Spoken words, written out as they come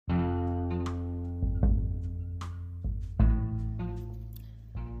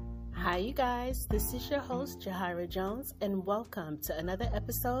Hi, you guys. This is your host, Jahira Jones, and welcome to another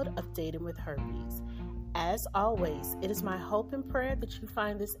episode of Dating with Herpes. As always, it is my hope and prayer that you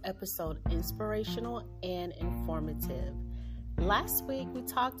find this episode inspirational and informative. Last week, we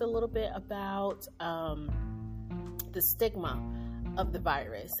talked a little bit about the stigma of the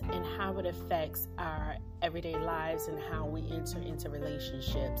virus and how it affects our everyday lives and how we enter into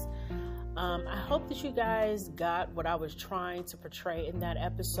relationships. I hope that you guys got what I was trying to portray in that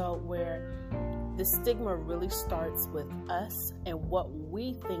episode, where the stigma really starts with us and what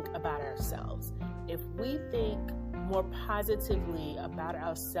we think about ourselves. If we think more positively about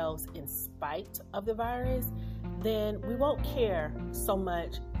ourselves in spite of the virus, then we won't care so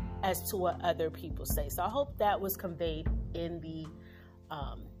much as to what other people say. So I hope that was conveyed in the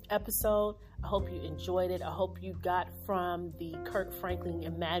episode. I hope you enjoyed it. I hope you got from the Kirk Franklin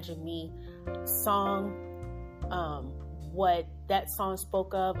Imagine Me song what that song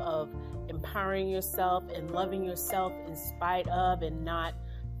spoke of empowering yourself and loving yourself in spite of, and not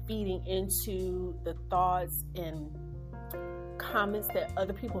feeding into the thoughts and comments that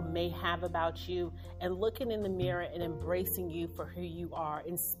other people may have about you, and looking in the mirror and embracing you for who you are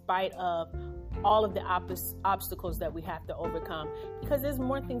in spite of all of the obstacles that we have to overcome, because there's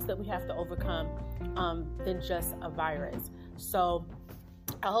more things that we have to overcome than just a virus. So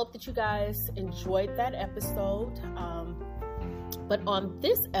I hope that you guys enjoyed that episode. But on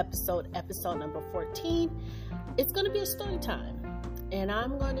this episode number 14, it's going to be a story time. And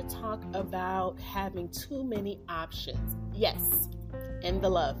I'm going to talk about having too many options. Yes, in the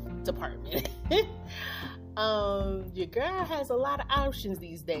love department. Your girl has a lot of options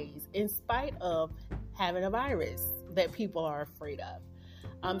these days, in spite of having a virus that people are afraid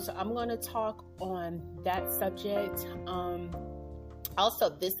of. So I'm going to talk on that subject. Also,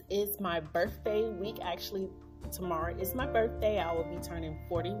 this is my birthday week. Actually, tomorrow is my birthday. I will be turning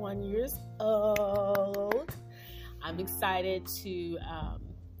 41 years old. I'm excited to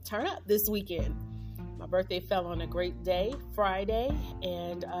turn up this weekend. My birthday fell on a great day, Friday,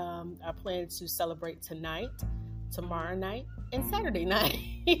 and I plan to celebrate tonight, tomorrow night, and Saturday night,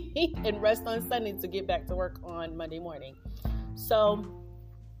 and rest on Sunday to get back to work on Monday morning. So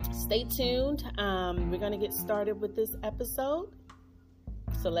stay tuned. We're going to get started with this episode.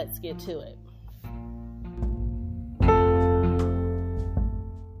 So let's get to it.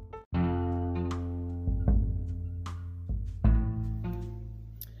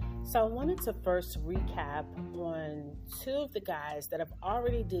 So I wanted to first recap on two of the guys that I've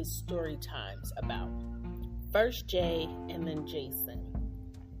already did story times about. First Jay and then Jason.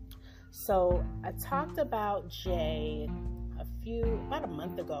 So I talked about Jay about a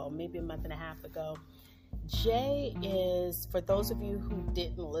month ago, maybe a month and a half ago. Jay is, for those of you who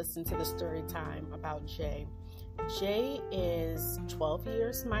didn't listen to the story time about Jay is 12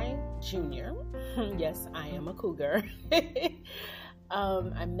 years my junior. Yes, I am a cougar.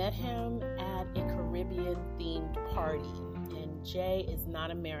 I met him at a Caribbean-themed party, and Jay is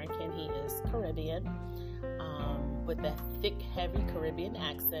not American, he is Caribbean, with a thick, heavy Caribbean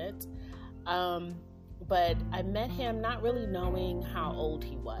accent. But I met him not really knowing how old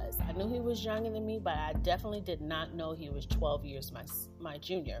he was. I knew he was younger than me, but I definitely did not know he was 12 years my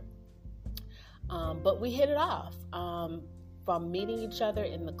junior. But we hit it off. From meeting each other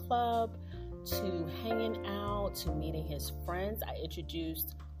in the club, to hanging out, to meeting his friends. I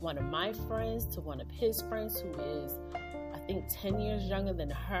introduced one of my friends to one of his friends, who is, I think, 10 years younger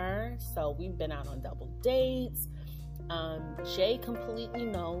than her. So we've been out on double dates. Jay completely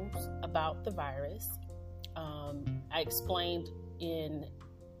knows about the virus. I explained in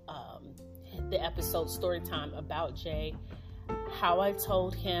the episode Storytime about Jay how I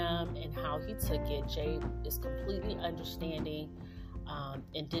told him and how he took it. Jay is completely understanding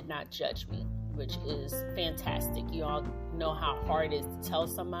and did not judge me, which is fantastic. You all know how hard it is to tell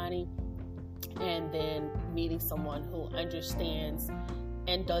somebody, and then meeting someone who understands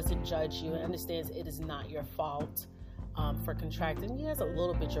and doesn't judge you and understands it is not your fault for contracting. Yes, a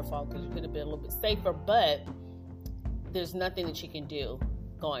little bit your fault, because you could have been a little bit safer, but there's nothing that you can do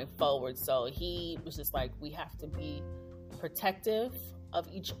going forward. So he was just like, we have to be protective of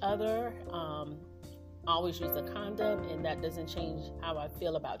each other. Always use a condom, and that doesn't change how I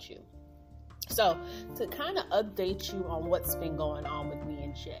feel about you. So to kind of update you on what's been going on with me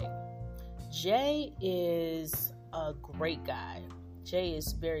and Jay. Jay is a great guy. Jay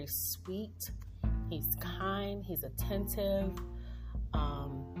is very sweet. He's kind. He's attentive.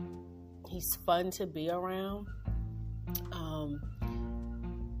 He's fun to be around.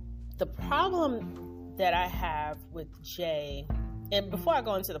 The problem that I have with Jay, and before I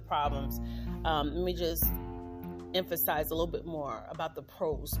go into the problems, let me just emphasize a little bit more about the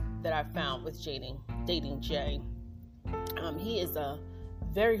pros that I found with dating Jay. He is a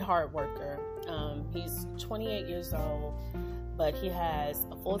very hard worker. He's 28 years old, but he has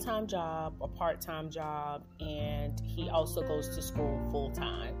a full-time job, a part-time job, and he also goes to school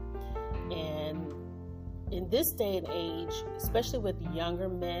full-time. And in this day and age, especially with younger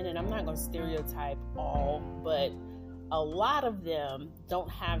men, and I'm not going to stereotype all, but a lot of them don't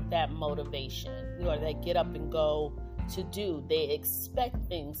have that motivation, that get up and go to do. They expect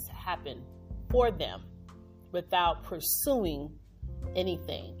things to happen for them without pursuing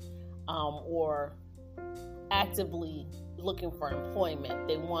anything or actively looking for employment.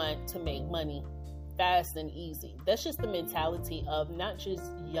 They want to make money fast and easy. That's just the mentality of not just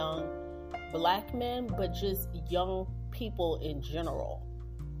young Black men, but just young people in general.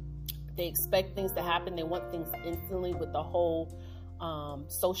 They expect things to happen. They want things instantly with the whole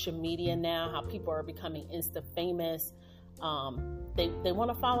social media now, how people are becoming Insta famous. They want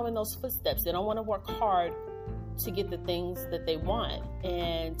to follow in those footsteps. They don't want to work hard to get the things that they want.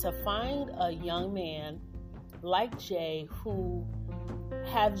 And to find a young man like Jay who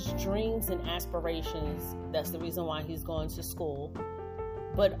has dreams and aspirations, that's the reason why he's going to school,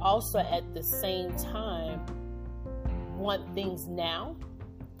 but also at the same time want things now.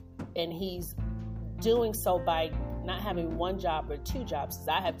 And he's doing so by not having one job or two jobs, because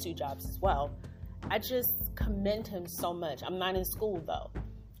I have two jobs as well. I just commend him so much. I'm not in school though.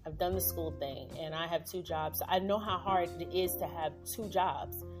 I've done the school thing and I have two jobs. I know how hard it is to have two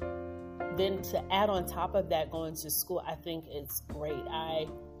jobs. Then to add on top of that, going to school, I think it's great. I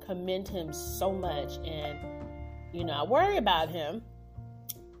commend him so much. And, I worry about him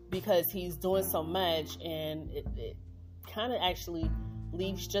because he's doing so much, and it kind of actually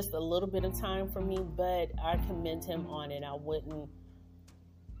leaves just a little bit of time for me, but I commend him on it. I wouldn't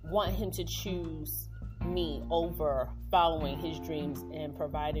want him to choose me over following his dreams and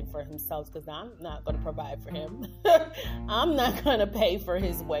providing for himself, because I'm not going to provide for him. I'm not going to pay for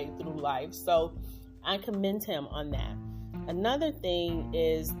his way through life. So I commend him on that. Another thing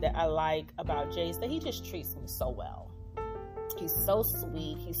is that I like about Jay is that he just treats me so well. He's so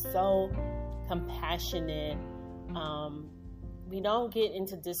sweet. He's so compassionate. We don't get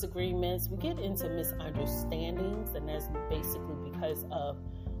into disagreements. We get into misunderstandings, and that's basically because of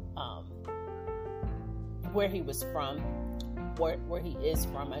where he was from, where he is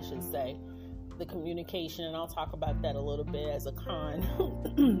from, I should say. The communication, and I'll talk about that a little bit as a con.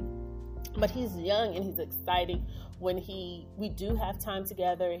 But he's young and he's exciting. When we do have time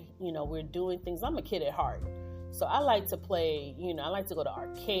together, we're doing things. I'm a kid at heart. So I like to play, I like to go to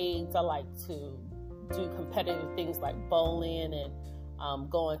arcades. I like to do competitive things like bowling and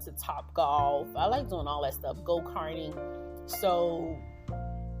going to Top Golf. I like doing all that stuff, go-karting. So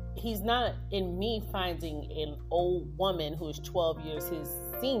he's not in me finding an old woman who is 12 years his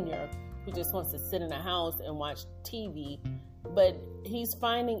senior, who just wants to sit in a house and watch TV. But he's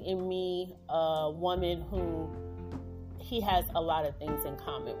finding in me a woman who he has a lot of things in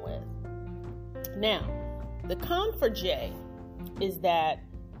common with. Now, the con for Jay is that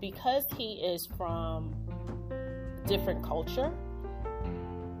because he is from different culture,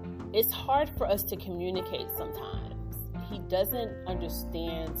 it's hard for us to communicate sometimes. He doesn't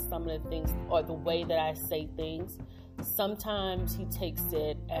understand some of the things or the way that I say things. Sometimes he takes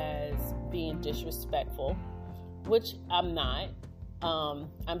it as being disrespectful, which I'm not.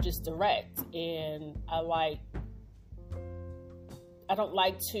 I'm just direct, and I don't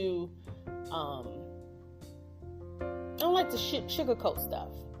like to sugarcoat stuff.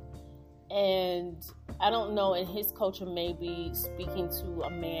 And I don't know, in his culture, maybe speaking to a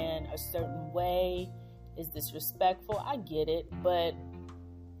man a certain way is disrespectful. I get it, but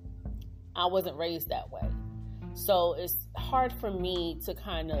I wasn't raised that way. So it's hard for me to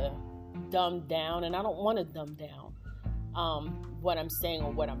kind of dumb down, and I don't want to dumb down what I'm saying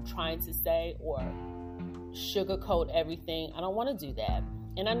or what I'm trying to say or sugarcoat everything. I don't want to do that.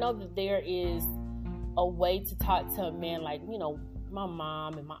 And I know that there is a way to talk to a man like, my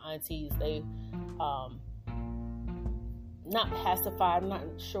mom and my aunties, they not pacify, I'm not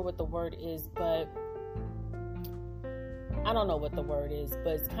sure what the word is, but I don't know what the word is,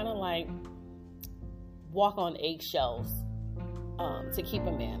 but it's kind of like walk on eggshells to keep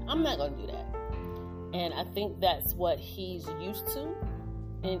a man. I'm not going to do that. And I think that's what he's used to,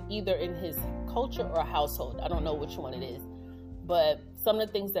 either in his culture or household. I don't know which one it is. But some of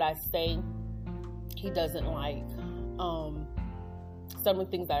the things that I say, he doesn't like. Some of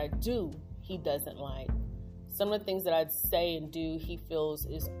the things that I do, he doesn't like. Some of the things that I say and do, he feels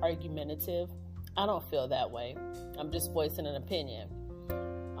is argumentative. I don't feel that way. I'm just voicing an opinion.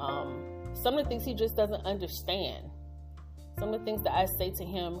 some of the things he just doesn't understand. Some of the things that I say to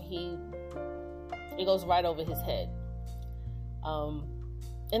him, it goes right over his head.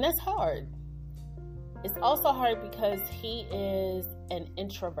 And that's hard. It's also hard because he is an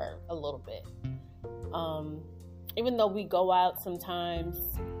introvert a little bit. Even though we go out sometimes,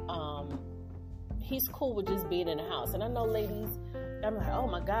 he's cool with just being in the house. And I know ladies, I'm like, oh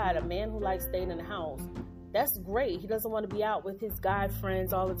my God, a man who likes staying in the house. That's great. He doesn't want to be out with his guy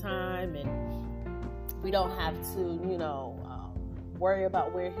friends all the time. And we don't have to, worry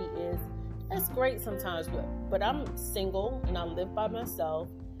about where he is. That's great sometimes. But I'm single and I live by myself.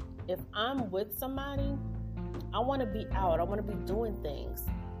 If I'm with somebody, I want to be out. I want to be doing things.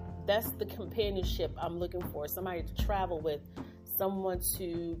 That's the companionship I'm looking for. Somebody to travel with, someone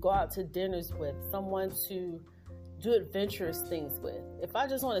to go out to dinners with, someone to do adventurous things with. If I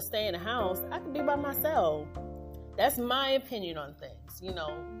just want to stay in the house, I can be by myself. That's my opinion on things.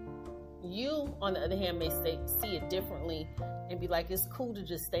 You, on the other hand, may see it differently and be like, it's cool to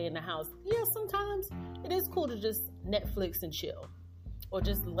just stay in the house. Yeah, sometimes it is cool to just Netflix and chill or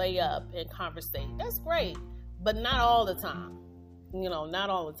just lay up and conversate. That's great, but not all the time. Not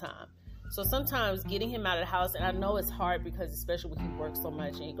all the time. So sometimes getting him out of the house, and I know it's hard because especially when he works so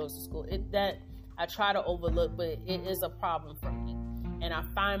much and he goes to school, that I try to overlook, but it is a problem for me. And I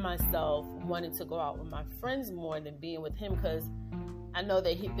find myself wanting to go out with my friends more than being with him because I know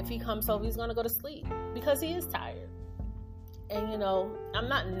that if he comes home, he's going to go to sleep because he is tired. And, I'm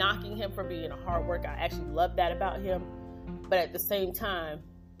not knocking him for being a hard worker. I actually love that about him. But at the same time,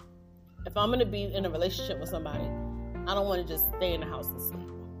 if I'm going to be in a relationship with somebody, I don't want to just stay in the house and sleep.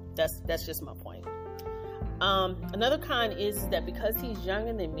 That's just my point. Another con is that because he's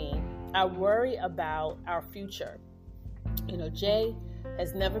younger than me, I worry about our future. Jay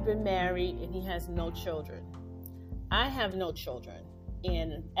has never been married and he has no children. I have no children.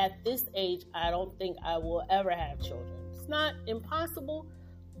 And at this age, I don't think I will ever have children. It's not impossible,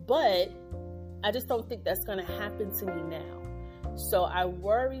 but I just don't think that's going to happen to me now. So I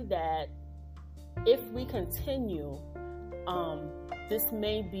worry that if we continue, this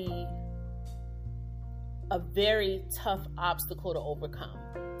may be a very tough obstacle to overcome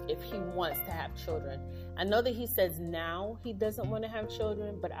if he wants to have children. I know that he says now he doesn't want to have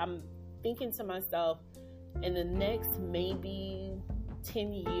children, but I'm thinking to myself, in the next maybe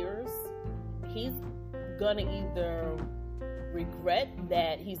 10 years, he's gonna either regret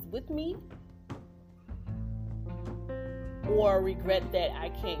that he's with me or regret that I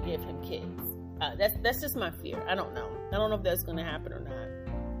can't give him kids. That's just my fear. I don't know if that's gonna happen or not.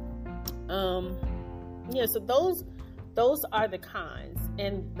 So those are the cons,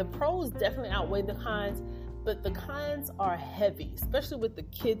 and the pros definitely outweigh the cons, but the cons are heavy, especially with the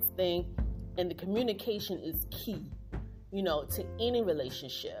kids thing, and the communication is key, to any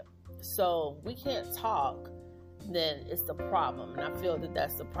relationship. So we can't talk, then it's the problem, and I feel that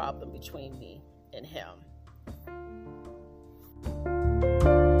that's the problem between me and him.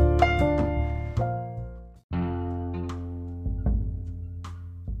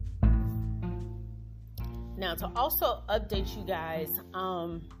 Now, to also update you guys,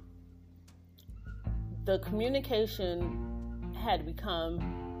 the communication had become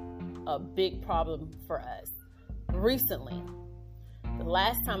a big problem for us recently. The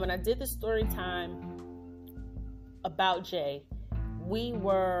last time when I did the story time about Jay, we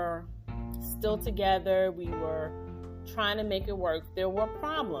were still together. We were trying to make it work. There were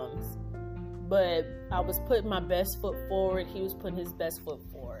problems, but I was putting my best foot forward. He was putting his best foot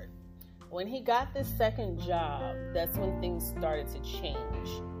forward. When he got this second job, that's when things started to change.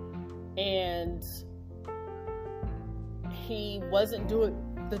 And he wasn't doing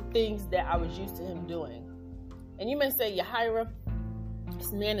the things that I was used to him doing. And you may say, Yahira,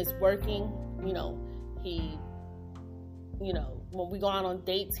 this man is working. When we go out on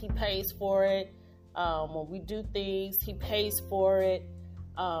dates, he pays for it. When we do things, he pays for it.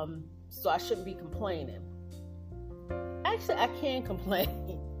 So I shouldn't be complaining. Actually, I can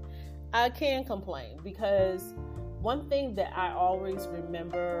complain. I can complain because one thing that I always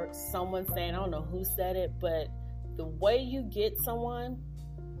remember someone saying, I don't know who said it, but the way you get someone,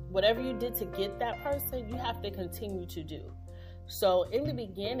 whatever you did to get that person, you have to continue to do. So in the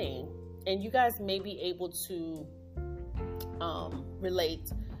beginning, and you guys may be able to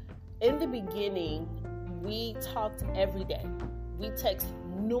relate, in the beginning, we talked every day. We text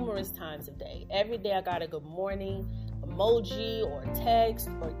numerous times a day. Every day I got a good morning emoji or text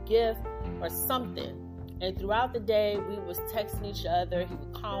or gift or something. And throughout the day, we was texting each other. He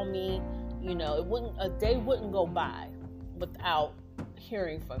would call me. A day wouldn't go by without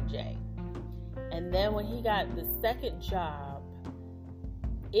hearing from Jay. And then when he got the second job,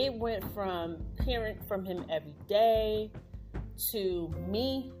 it went from hearing from him every day to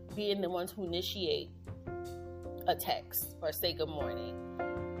me being the one to initiate a text or say good morning.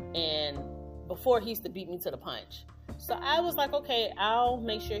 And before, he used to beat me to the punch. So I was like, okay, I'll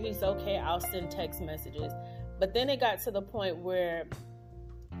make sure he's okay. I'll send text messages. But then it got to the point where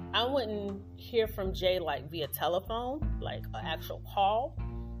I wouldn't hear from Jay like via telephone, like an actual call,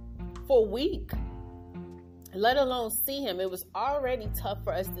 for a week, let alone see him. It was already tough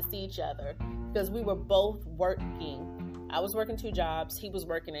for us to see each other because we were both working. I was working 2 jobs. He was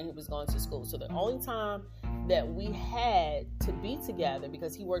working and he was going to school. So the only time that we had to be together,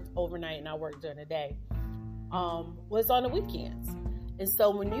 because he worked overnight and I worked during the day, was on the weekends. And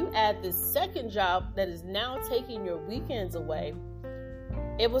so when you add this second job that is now taking your weekends away,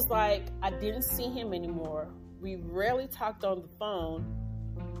 it was like I didn't see him anymore. We rarely talked on the phone.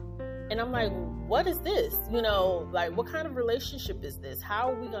 And I'm like, what is this? You know, like, what kind of relationship is this? How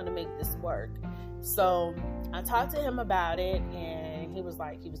are we going to make this work? So I talked to him about it, and he was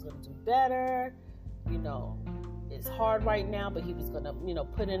like, he was going to do better. You know, it's hard right now, but he was going to, you know,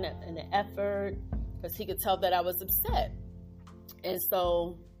 put in an effort, because he could tell that I was upset. And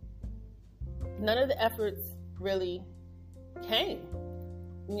so none of the efforts really came.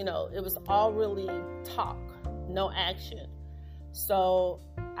 You know, it was all really talk, no action. So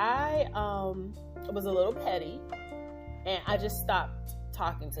I was a little petty, and I just stopped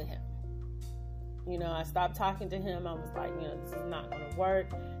talking to him. You know, I stopped talking to him. I was like, you know, this is not going to work.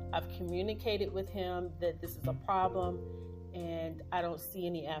 I've communicated with him that this is a problem, and I don't see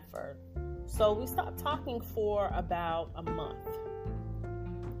any effort. So we stopped talking for about a month.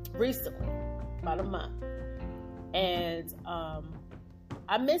 Recently, about a month. And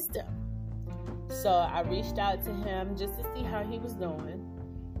I missed him. So I reached out to him just to see how he was doing.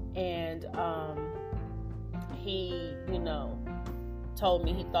 And he, you know, told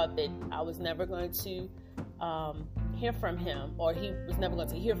me he thought that I was never going to hear from him, or he was never going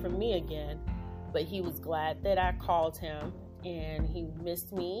to hear from me again. But he was glad that I called him, and he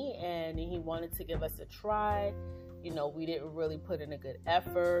missed me, and he wanted to give us a try. You know, we didn't really put in a good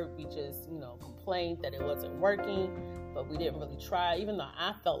effort. We just, you know, complained that it wasn't working, but we didn't really try, even though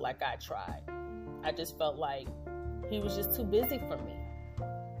I felt like I tried. I just felt like he was just too busy for me.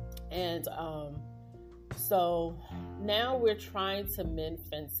 And so now we're trying to mend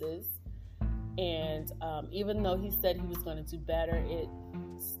fences. And even though he said he was going to do better, it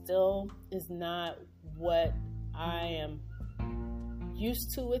still is not what I am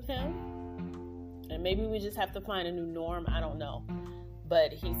used to with him. And maybe we just have to find a new norm. I don't know.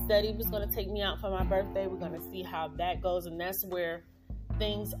 But he said he was going to take me out for my birthday. We're going to see how that goes. And that's where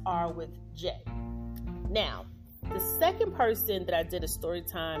things are with Jay. Now, the second person that I did a story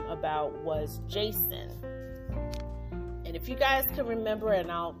time about was Jason. And if you guys can remember, and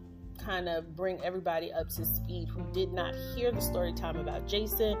I'll kind of bring everybody up to speed who did not hear the story time about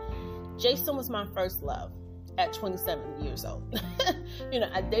Jason. Jason was my first love at 27 years old. You know,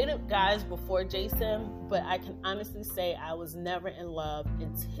 I dated guys before Jason, but I can honestly say I was never in love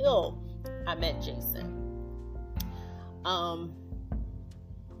until I met Jason.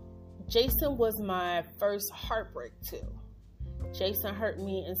 Jason was my first heartbreak too. Jason hurt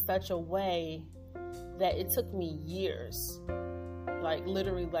me in such a way that it took me years, like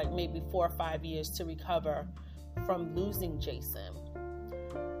literally like maybe 4 or 5 years to recover from losing Jason.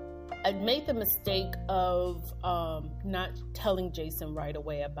 I made the mistake of not telling Jason right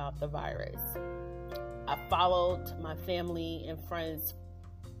away about the virus. I followed my family and friends'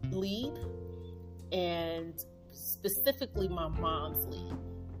 lead, and specifically my mom's lead.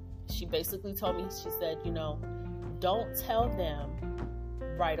 She basically told me, she said, you know, don't tell them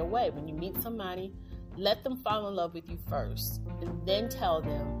right away. When you meet somebody, let them fall in love with you first, and then tell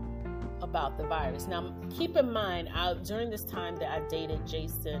them about the virus. Now, keep in mind, during this time that I dated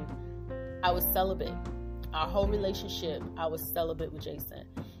Jason, I was celibate. Our whole relationship, I was celibate with Jason.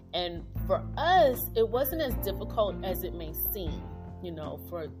 And for us, it wasn't as difficult as it may seem. You know,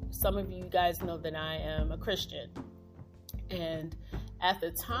 for some of you guys know that I am a Christian. And at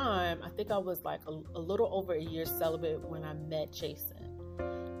the time, I think I was like a little over a year celibate when I met Jason.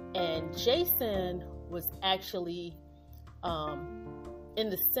 And Jason was actually in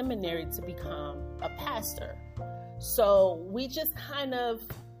the seminary to become a pastor. So we just kind of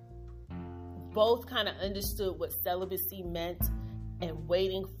both kind of understood what celibacy meant and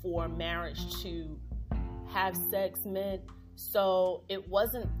waiting for marriage to have sex meant. So it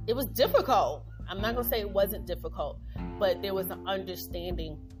was difficult. I'm not going to say it wasn't difficult, but there was an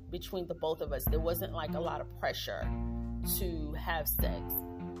understanding between the both of us. There wasn't like a lot of pressure to have sex.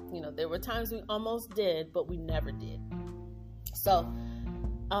 You know, there were times we almost did, but we never did. So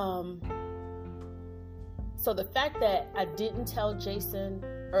So the fact that I didn't tell Jason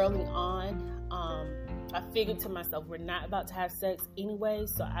early on, I figured to myself, we're not about to have sex anyway,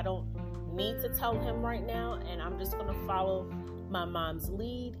 so I don't need to tell him right now, and I'm just going to follow my mom's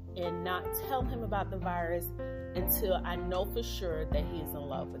lead and not tell him about the virus until I know for sure that he is in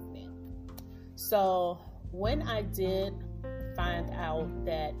love with me. So when I did find out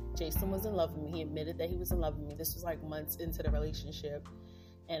that Jason was in love with me, he admitted that he was in love with me. This was like months into the relationship,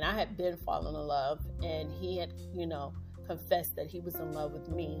 and I had been falling in love, and he had, confessed that he was in love with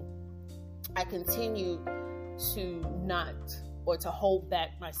me. I continued to hold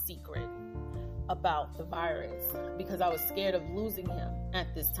back my secret about the virus because I was scared of losing him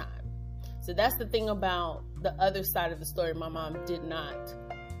at this time. So that's the thing about the other side of the story my mom did not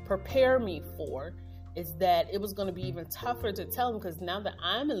prepare me for, is that it was going to be even tougher to tell him, because now that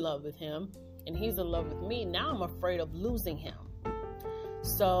I'm in love with him and he's in love with me, now I'm afraid of losing him.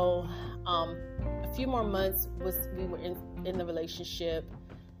 So a few more months we were in the relationship,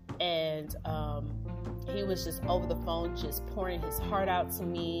 and he was just over the phone, just pouring his heart out to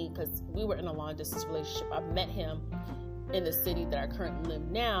me, because we were in a long distance relationship. I met him in the city that I currently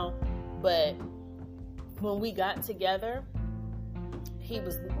live now, but when we got together, he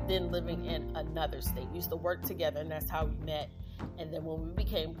was then living in another state. We used to work together, and that's how we met. And then when we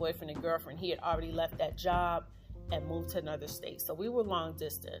became boyfriend and girlfriend, he had already left that job and moved to another state. So we were long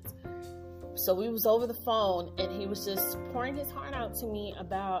distance. So we was over the phone, and he was just pouring his heart out to me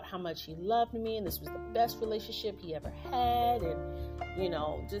about how much he loved me, and this was the best relationship he ever had,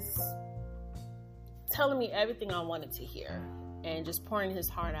 and just telling me everything I wanted to hear, and just pouring his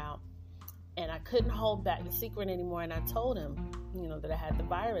heart out. And I couldn't hold back the secret anymore, and I told him, that I had the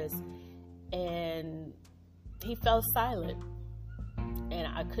virus, and he fell silent, and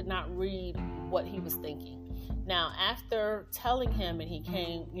I could not read what he was thinking. Now, after telling him, and he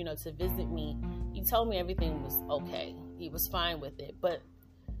came, to visit me, he told me everything was okay. He was fine with it. But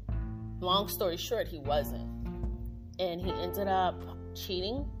long story short, he wasn't. And he ended up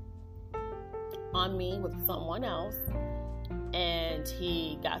cheating on me with someone else. And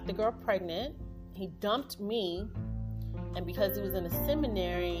he got the girl pregnant. He dumped me. And because he was in a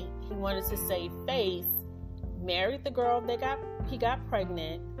seminary, he wanted to save face, married the girl he got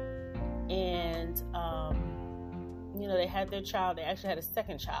pregnant. And, they had their child. They actually had a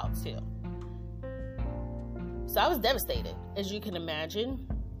second child too. So I was devastated, as you can imagine.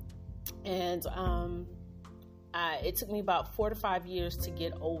 And it took me about 4 to 5 years to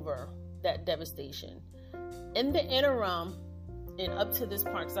get over that devastation. In the interim, and up to this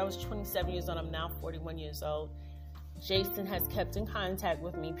point, because I was 27 years old, I'm now 41 years old, Jason has kept in contact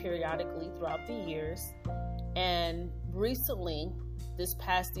with me periodically throughout the years. And recently, this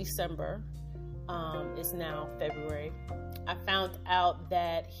past December, it's now February, I found out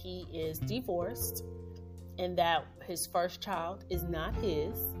that he is divorced and that his first child is not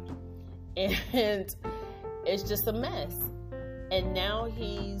his, and it's just a mess. And now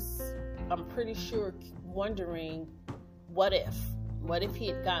I'm pretty sure, wondering what if he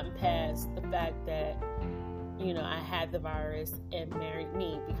had gotten past the fact that I had the virus and married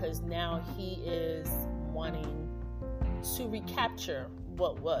me, because now he is wanting to recapture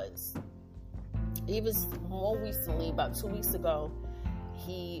what was. Even more recently, about 2 weeks ago,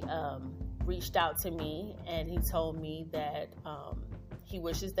 he reached out to me, and he told me that he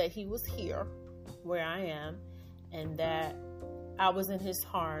wishes that he was here where I am, and that I was in his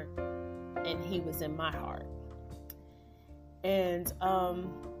heart and he was in my heart. And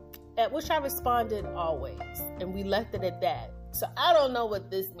at which I responded always, and we left it at that. So I don't know what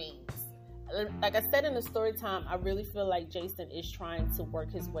this means. Like I said in the story time, I really feel like Jason is trying to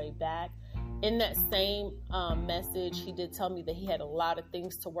work his way back. In that same message, he did tell me that he had a lot of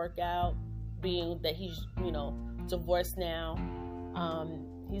things to work out, being that he's, divorced now.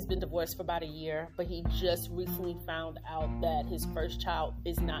 He's been divorced for about a year, but he just recently found out that his first child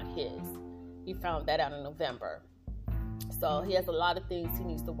is not his. He found that out in November. So he has a lot of things he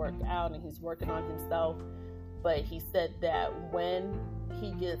needs to work out, and he's working on himself. But he said that when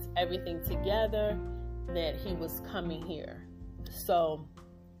he gets everything together, that he was coming here. So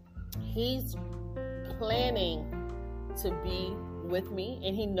he's planning to be with me,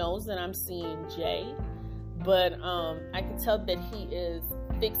 and he knows that I'm seeing Jay, but I can tell that he is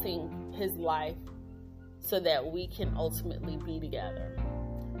fixing his life so that we can ultimately be together.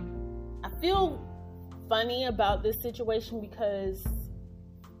 I feel funny about this situation because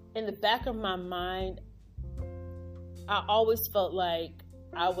in the back of my mind, I always felt like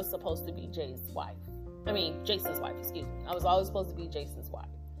I was supposed to be Jason's wife, excuse me. I was always supposed to be Jason's wife.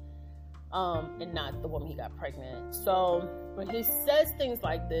 and not the woman he got pregnant. So when he says things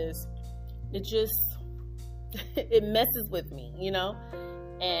like this, it just, it messes with me, you know?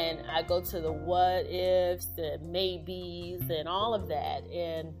 And I go to the what ifs, the maybes, and all of that.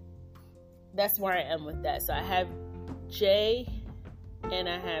 And that's where I am with that. So I have Jay and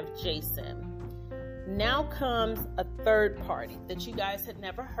I have Jason. Now comes a third party that you guys had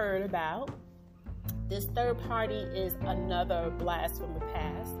never heard about. This third party is another blast from the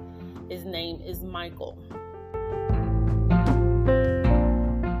past. His name is Michael.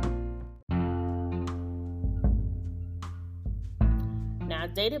 Now, I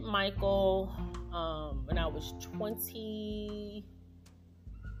dated Michael when I was 28.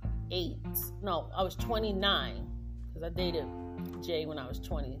 No, I was 29, because I dated Jay when I was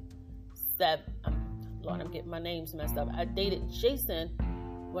 27. Lord, I'm getting my names messed up. I dated Jason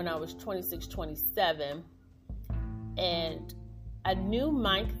when I was 26, 27. And I knew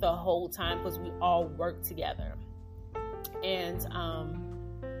Mike the whole time because we all worked together. And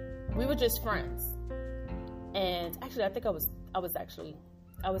we were just friends. And actually, I think I was actually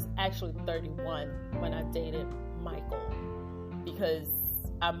 31 when I dated Michael, because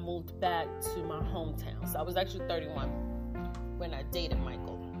I moved back to my hometown. So I was actually 31 when I dated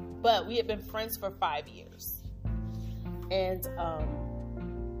Michael. But we had been friends for 5 years. And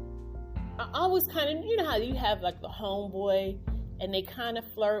I always kind of, you know how you have like the homeboy and they kind of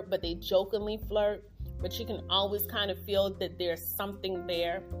flirt, but they jokingly flirt, but you can always kind of feel that there's something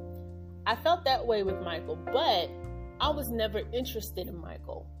there. I felt that way with Michael, but I was never interested in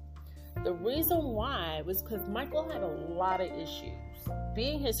Michael. The reason why was because Michael had a lot of issues.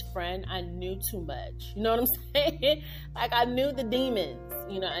 Being his friend, I knew too much. You know what I'm saying? Like, I knew the demons.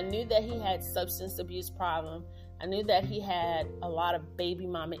 You know, I knew that he had substance abuse problem. I knew that he had a lot of baby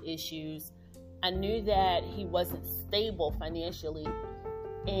mama issues. I knew that he wasn't stable financially.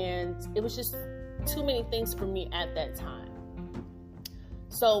 And it was just too many things for me at that time.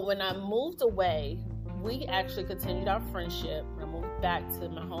 So when I moved away, we actually continued our friendship. When I moved back to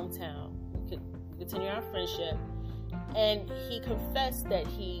my hometown, we continued our friendship. And he confessed that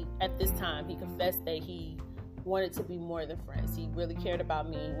he wanted to be more than friends. He really cared about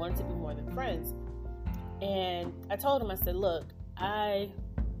me. He wanted to be more than friends. And I told him, I said, look, I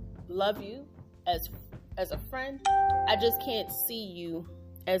love you as a friend. I just can't see you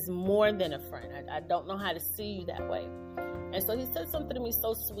as more than a friend. I don't know how to see you that way. And so he said something to me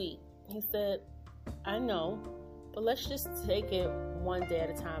so sweet. He said, I know, but let's just take it one day at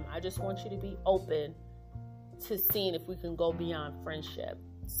a time. I just want you to be open to seeing if we can go beyond friendship.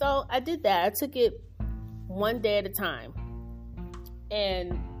 So I did that. I took it one day at a time.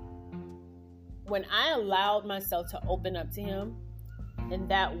 And when I allowed myself to open up to him in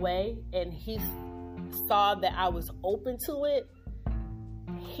that way, and he saw that I was open to it,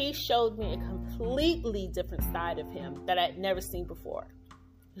 he showed me a completely different side of him that I'd never seen before.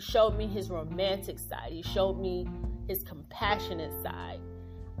 He showed me his romantic side. He showed me his compassionate side,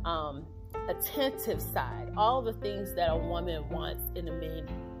 attentive side, all the things that a woman wants in a man.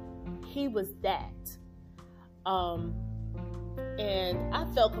 He was that. And I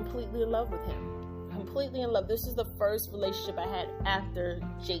fell completely in love with him. Completely in love. This is the first relationship I had after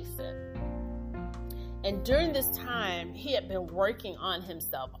Jason. And during this time, he had been working on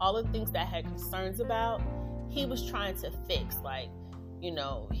himself. All the things that I had concerns about, he was trying to fix. Like, you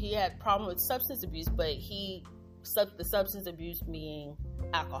know, he had problem with substance abuse, but the substance abuse being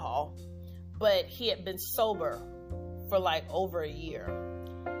alcohol. But he had been sober for like over a year.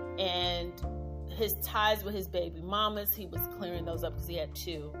 And his ties with his baby mamas, he was clearing those up because he had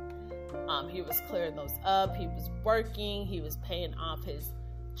two. He was clearing those up. He was working. He was paying off his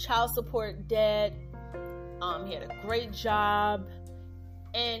child support debt. He had a great job.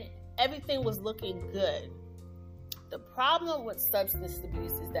 And everything was looking good. The problem with substance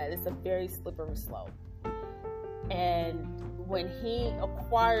abuse is that it's a very slippery slope. And when he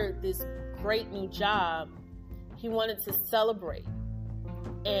acquired this great new job, he wanted to celebrate.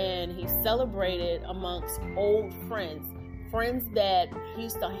 And he celebrated amongst old friends that he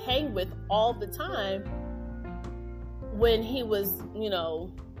used to hang with all the time when he was, you know,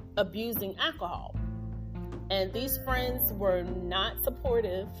 abusing alcohol. And these friends were not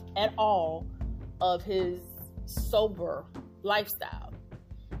supportive at all of his sober lifestyle.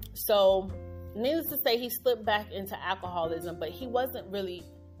 So, needless to say, he slipped back into alcoholism, but he wasn't really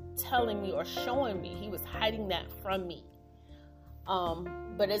telling me or showing me. He was hiding that from me.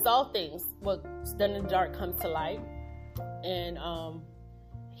 But as all things, what's done in the dark comes to light. And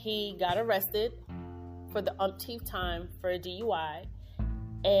he got arrested for the umpteenth time for a DUI.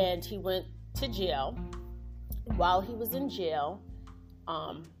 And he went to jail. While he was in jail,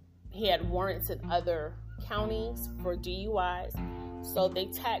 he had warrants in other counties for DUIs. So they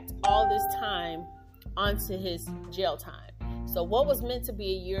tacked all this time onto his jail time. So what was meant to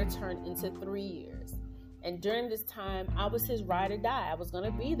be a year turned into 3 years. And during this time, I was his ride or die. I was going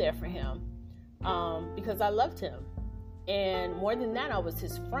to be there for him because I loved him. And more than that, I was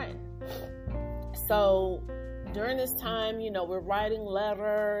his friend. So during this time, we're writing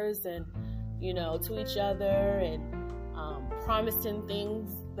letters and, to each other and promising things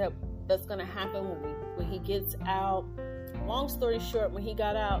that's going to happen when he gets out. Long story short, when he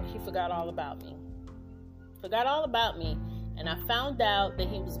got out, he forgot all about me. And I found out that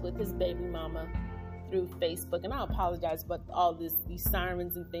he was with his baby mama through Facebook. And I apologize about all these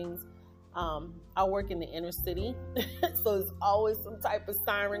sirens and things. I work in the inner city, so there's always some type of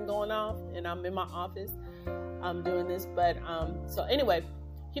siren going off, and I'm in my office doing this. But so anyway,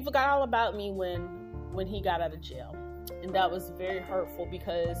 he forgot all about me when he got out of jail. And that was very hurtful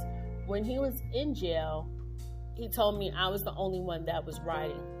because when he was in jail, he told me I was the only one that was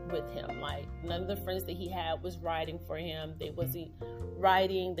riding with him. Like, none of the friends that he had was riding for him. They wasn't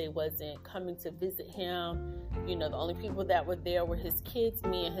riding. They wasn't coming to visit him. The only people that were there were his kids,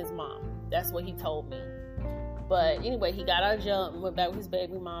 me, and his mom. That's what he told me. But anyway, he got out of jail and went back with his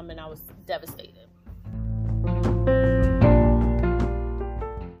baby mom, and I was devastated.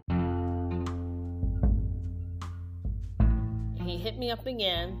 He hit me up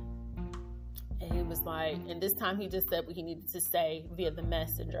again. And he was like, and this time he just said what he needed to say via the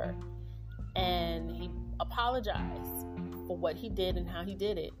messenger. And he apologized for what he did and how he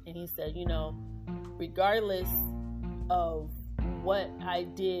did it. And he said, regardless of what I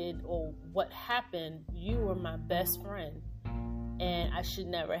did or what happened, you were my best friend. And I should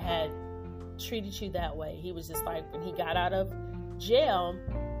never have treated you that way. He was just like, when he got out of jail,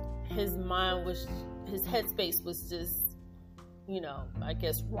 his headspace was just, I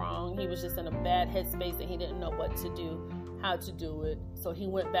guess wrong. He was just in a bad headspace and he didn't know what to do, how to do it. So he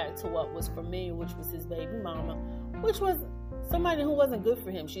went back to what was familiar, which was his baby mama, which was somebody who wasn't good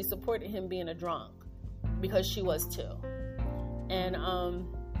for him. She supported him being a drunk because she was too. And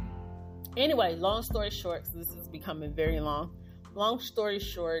anyway, long story short, because this is becoming very long. Long story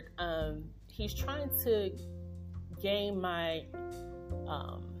short, he's trying to gain my,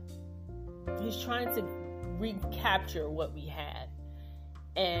 he's trying to recapture what we had.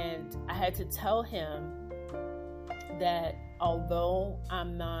 And I had to tell him that although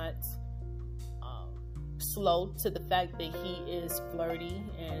I'm not slow to the fact that he is flirty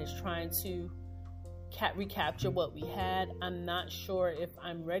and is trying to recapture what we had, I'm not sure if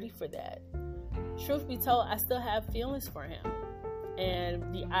I'm ready for that. Truth be told, I still have feelings for him.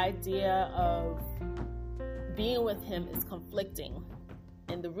 And the idea of being with him is conflicting.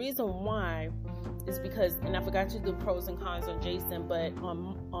 And the reason why is because, and I forgot to do pros and cons on Jason, but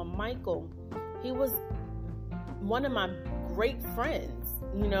on Michael, he was one of my great friends.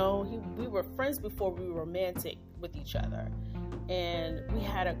 We were friends before we were romantic with each other. And we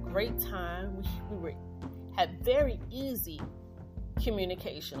had a great time. We had very easy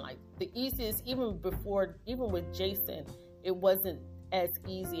communication. Like the easiest, even with Jason, it wasn't as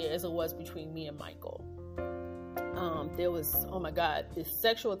easy as it was between me and Michael. There was, oh my God, this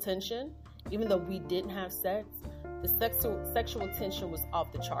sexual tension. Even though we didn't have sex, the sexual tension was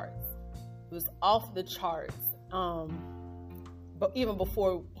off the charts. It was off the charts. But even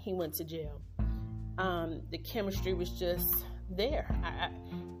before he went to jail, the chemistry was just there.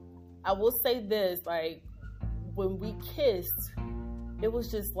 I will say this, like, when we kissed, it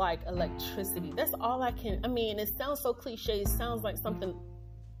was just like electricity. That's all I can, it sounds so cliche. It sounds like something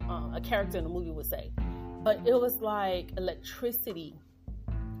a character in a movie would say. But it was like electricity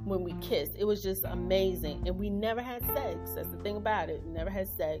when we kissed. It was just amazing. And we never had sex. That's the thing about it. We never had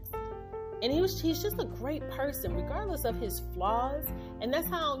sex. And he's just a great person, regardless of his flaws. And that's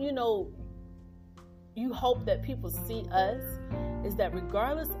how, you hope that people see us, is that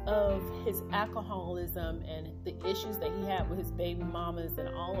regardless of his alcoholism and the issues that he had with his baby mamas and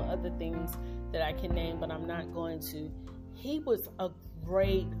all the other things that I can name, but I'm not going to, he was a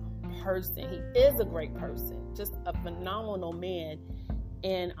great person. He is a great person, just a phenomenal man.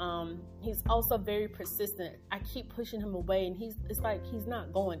 And he's also very persistent. I keep pushing him away, and it's like he's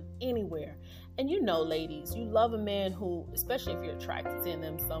not going anywhere. And ladies, you love a man who, especially if you're attracted to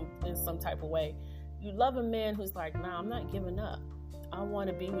them in some type of way, you love a man who's like, nah, I'm not giving up. I want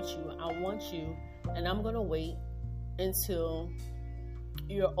to be with you. I want you, and I'm gonna wait until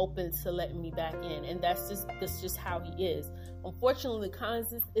you're open to letting me back in. And that's just how he is. Unfortunately, the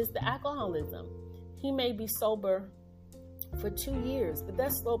cons is the alcoholism. He may be sober for 2 years, but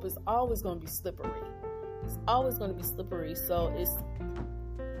that slope is always going to be slippery. It's always going to be slippery. So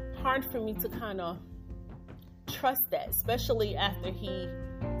hard for me to kind of trust that, especially after he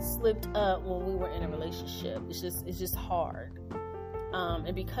slipped up when we were in a relationship. It's just hard.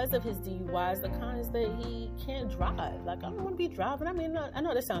 And because of his DUIs, the con is that he can't drive. Like, I don't want to be driving. I mean, I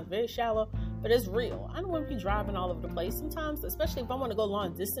know that sounds very shallow, but it's real. I don't want to be driving all over the place. Sometimes, especially if I want to go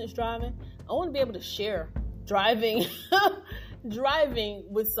long distance driving, I want to be able to share driving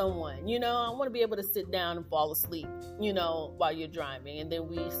with someone. You know, I want to be able to sit down and fall asleep, you know, while you're driving, and then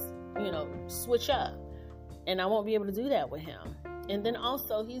we, you know, switch up. And I won't be able to do that with him. And then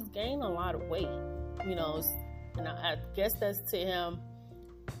also, he's gained a lot of weight, you know, and I guess that's to him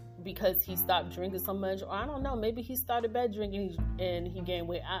because he stopped drinking so much, or I don't know, maybe he started bad drinking and he gained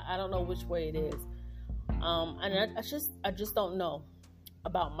weight. I don't know which way it is. And I just don't know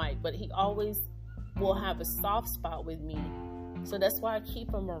about Mike, but he always will have a soft spot with me. So that's why I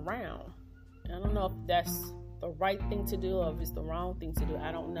keep him around. I don't know if that's the right thing to do or if it's the wrong thing to do.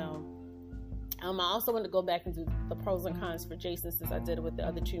 I don't know. I also want to go back and do the pros and cons for Jason, since I did it with the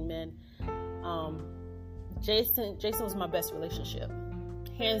other two men. Jason was my best relationship.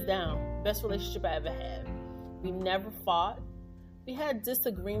 Hands down, best relationship I ever had. We never fought. We had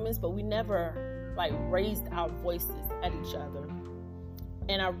disagreements, but we never raised our voices at each other.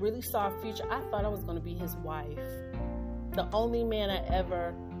 And I really saw a future. I thought I was going to be his wife. The only man I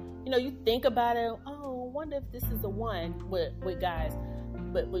ever, you think about it, oh, I wonder if this is the one with guys.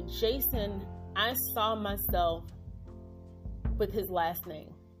 But with Jason, I saw myself with his last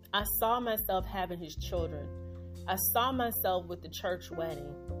name. I saw myself having his children. I saw myself with the church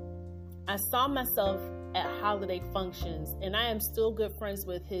wedding. I saw myself at holiday functions, and I am still good friends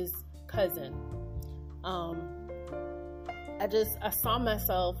with his cousin. I saw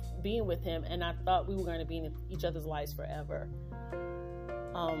myself being with him, and I thought we were going to be in each other's lives forever.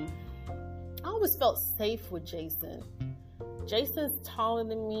 I always felt safe with Jason. Jason's taller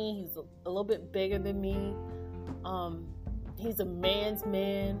than me. He's a little bit bigger than me. He's a man's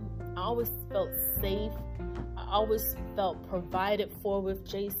man. I always felt safe. I always felt provided for with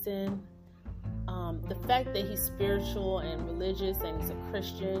Jason. The fact that he's spiritual and religious and he's a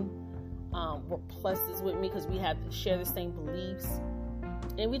Christian were pluses with me because we share the same beliefs.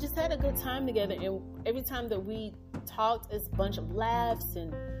 And we just had a good time together. And every time that we talked, it's a bunch of laughs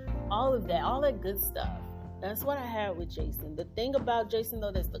and all of that good stuff. That's what I had with Jason. The thing about Jason,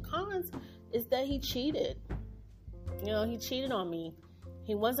 though, that's the cons, is that he cheated. He cheated on me.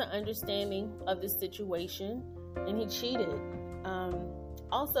 He wasn't understanding of the situation, and he cheated.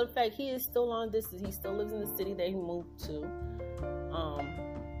 Also, the fact he is still long distance. He still lives in the city that he moved to.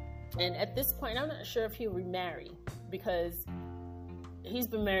 And at this point, I'm not sure if he'll remarry, because he's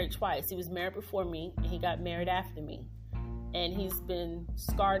been married twice. He was married before me, and he got married after me. And he's been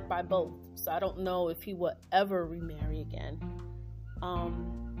scarred by both. So I don't know if he will ever remarry again.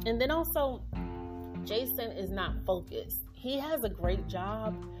 And then also, Jason is not focused. He has a great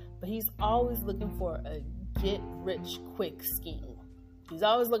job, but he's always looking for a get-rich-quick scheme. He's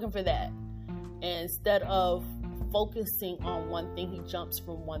always looking for that. And instead of focusing on one thing, he jumps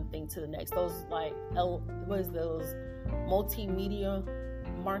from one thing to the next. Those those multimedia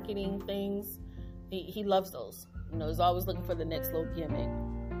marketing things? He loves those. He's always looking for the next little gimmick.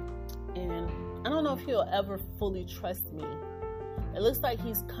 And I don't know if he'll ever fully trust me. It looks like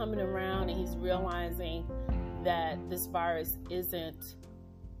he's coming around and he's realizing that this virus isn't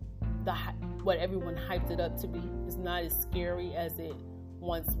what everyone hyped it up to be. It's not as scary as it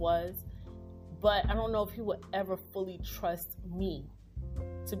once was. But I don't know if he will ever fully trust me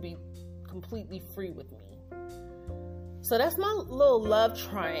to be completely free with me. So that's my little love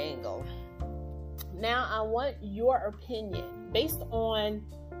triangle. Now I want your opinion based on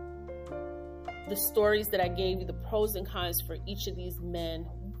the stories that I gave you, the pros and cons for each of these men.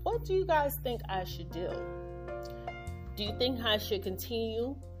 What do you guys think I should do? Do you think I should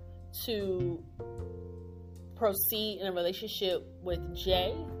continue to proceed in a relationship with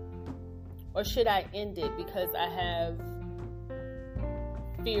Jay? Or should I end it because I have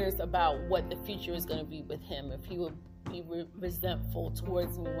fears about what the future is going to be with him, if he will be resentful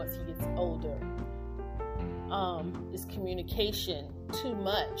towards me once he gets older? Is communication too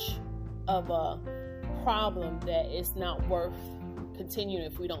much of a problem that it's not worth continuing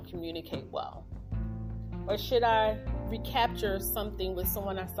if we don't communicate well? Or should I recapture something with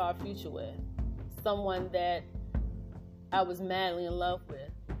someone I saw a future with? Someone that I was madly in love with?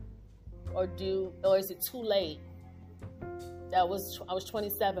 Or is it too late? I was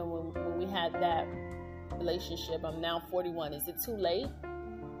 27 when we had that relationship. I'm now 41. Is it too late?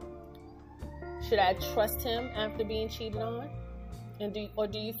 Should I trust him after being cheated on? Or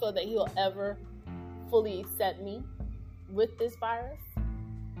do you feel that he'll ever fully accept me with this virus?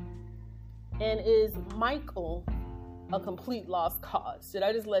 And is Michael a complete lost cause? Should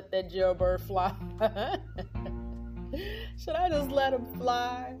I just let that jailbird fly? Should I just let him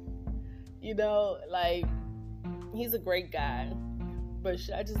fly? You know, like, he's a great guy, but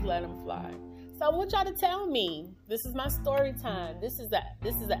should I just let him fly? So I want y'all to tell me. This is my story time. This is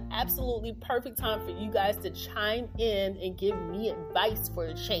an absolutely perfect time for you guys to chime in and give me advice for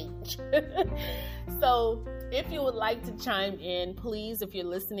a change. So if you would like to chime in, please, if you're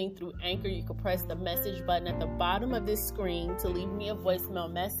listening through Anchor, you can press the message button at the bottom of this screen to leave me a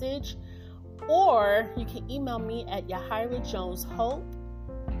voicemail message. Or you can email me at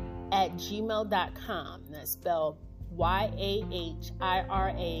yahirajoneshope@gmail.com. That's spelled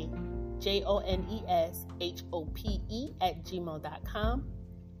YAHIRAJONESHOPE@gmail.com.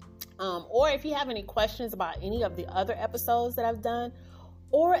 Or if you have any questions about any of the other episodes that I've done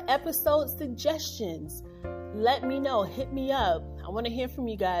or episode suggestions, let me know. Hit me up. I want to hear from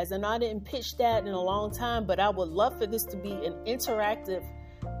you guys. I know I didn't pitch that in a long time, but I would love for this to be an interactive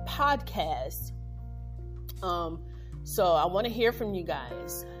podcast. So I want to hear from you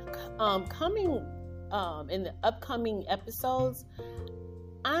guys. Coming in the upcoming episodes,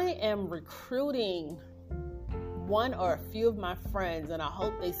 I am recruiting one or a few of my friends, and I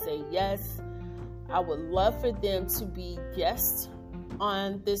hope they say yes. I would love for them to be guests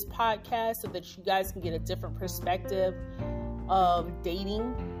on this podcast so that you guys can get a different perspective of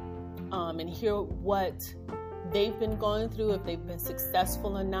dating, and hear what they've been going through, if they've been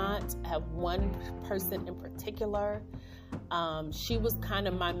successful or not. I have one person in particular. She was kind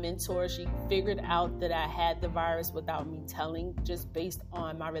of my mentor. She figured out that I had the virus without me telling, just based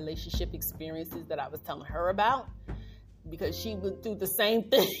on my relationship experiences that I was telling her about, because she went through the same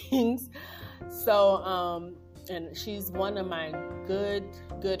things. So, and she's one of my good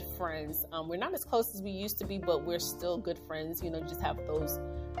friends. We're not as close as we used to be, but we're still good friends. You know, just have those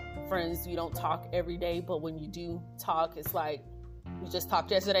friends you don't talk every day, but when you do talk, it's like you just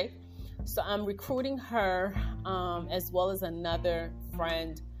talked yesterday. So I'm recruiting her, as well as another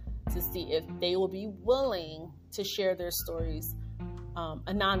friend, to see if they will be willing to share their stories,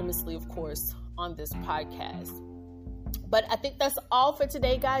 anonymously, of course, on this podcast. But I think that's all for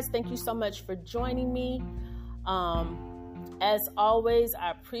today, guys. Thank you so much for joining me. As always,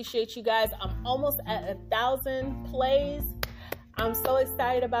 I appreciate you guys. I'm almost at 1,000 plays. I'm so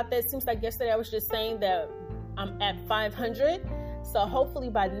excited about that. Seems like yesterday I was just saying that I'm at 500. So hopefully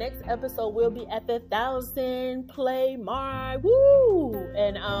by next episode, we'll be at the 1,000 play mark. Woo!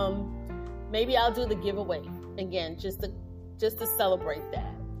 And maybe I'll do the giveaway again, just to celebrate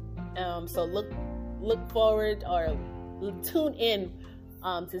that. So look forward, or tune in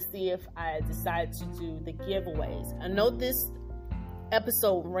to see if I decide to do the giveaways. I know this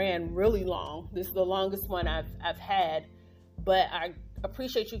episode ran really long. This is the longest one I've had, but I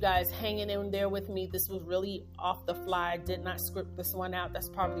appreciate you guys hanging in there with me. This was really off the fly. I did not script this one out. That's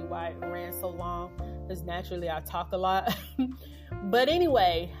probably why it ran so long, because naturally I talk a lot. But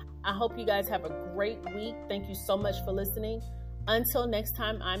anyway, I hope you guys have a great week. Thank you so much for listening. Until next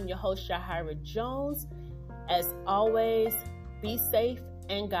time, I'm your host, Yahira Jones. As always, be safe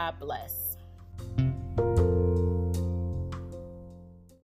and God bless.